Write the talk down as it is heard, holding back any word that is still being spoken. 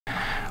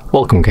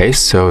Welcome guys,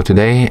 so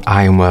today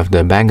I am with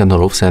the Bang &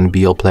 Olufsen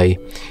Beoplay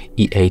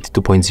E8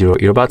 2.0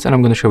 earbuds and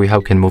I'm going to show you how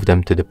you can move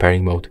them to the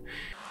pairing mode.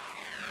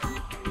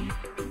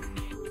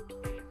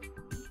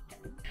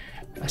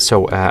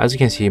 So as you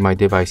can see, my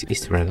device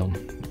is turned on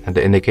and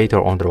the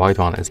indicator on the right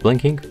one is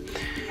blinking,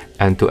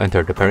 and to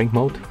enter the pairing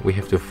mode we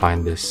have to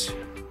find this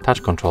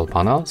touch control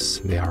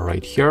panels. They are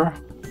right here,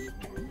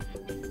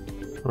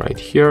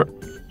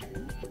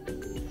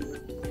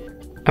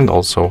 and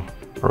also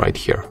right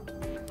here.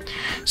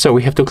 So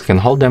we have to click and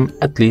hold them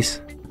at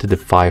least to the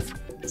 5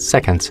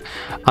 seconds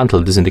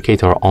until this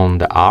indicator on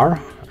the R,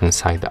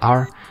 inside the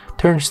R,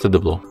 turns to the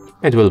blue.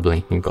 It will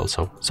blinking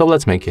also. So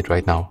let's make it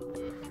right now.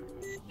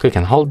 Click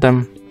and hold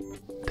them,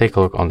 take a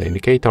look on the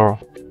indicator.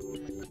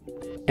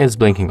 It's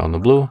blinking on the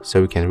blue,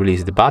 so we can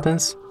release the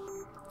buttons,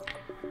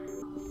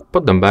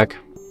 put them back,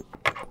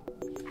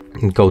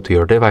 and go to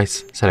your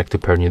device, select to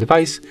pair new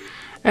device,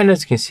 and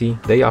as you can see,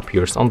 they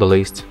appear on the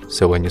list.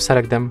 So when you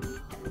select them,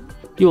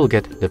 you will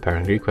get the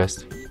pairing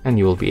request and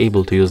you will be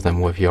able to use them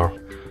with your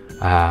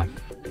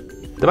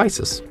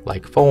devices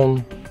like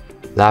phone,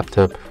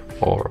 laptop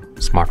or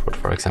smartwatch,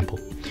 for example.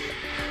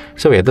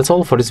 So yeah, that's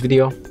all for this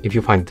video. If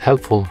you find it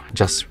helpful,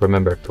 just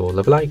remember to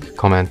leave a like,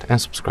 comment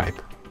and subscribe.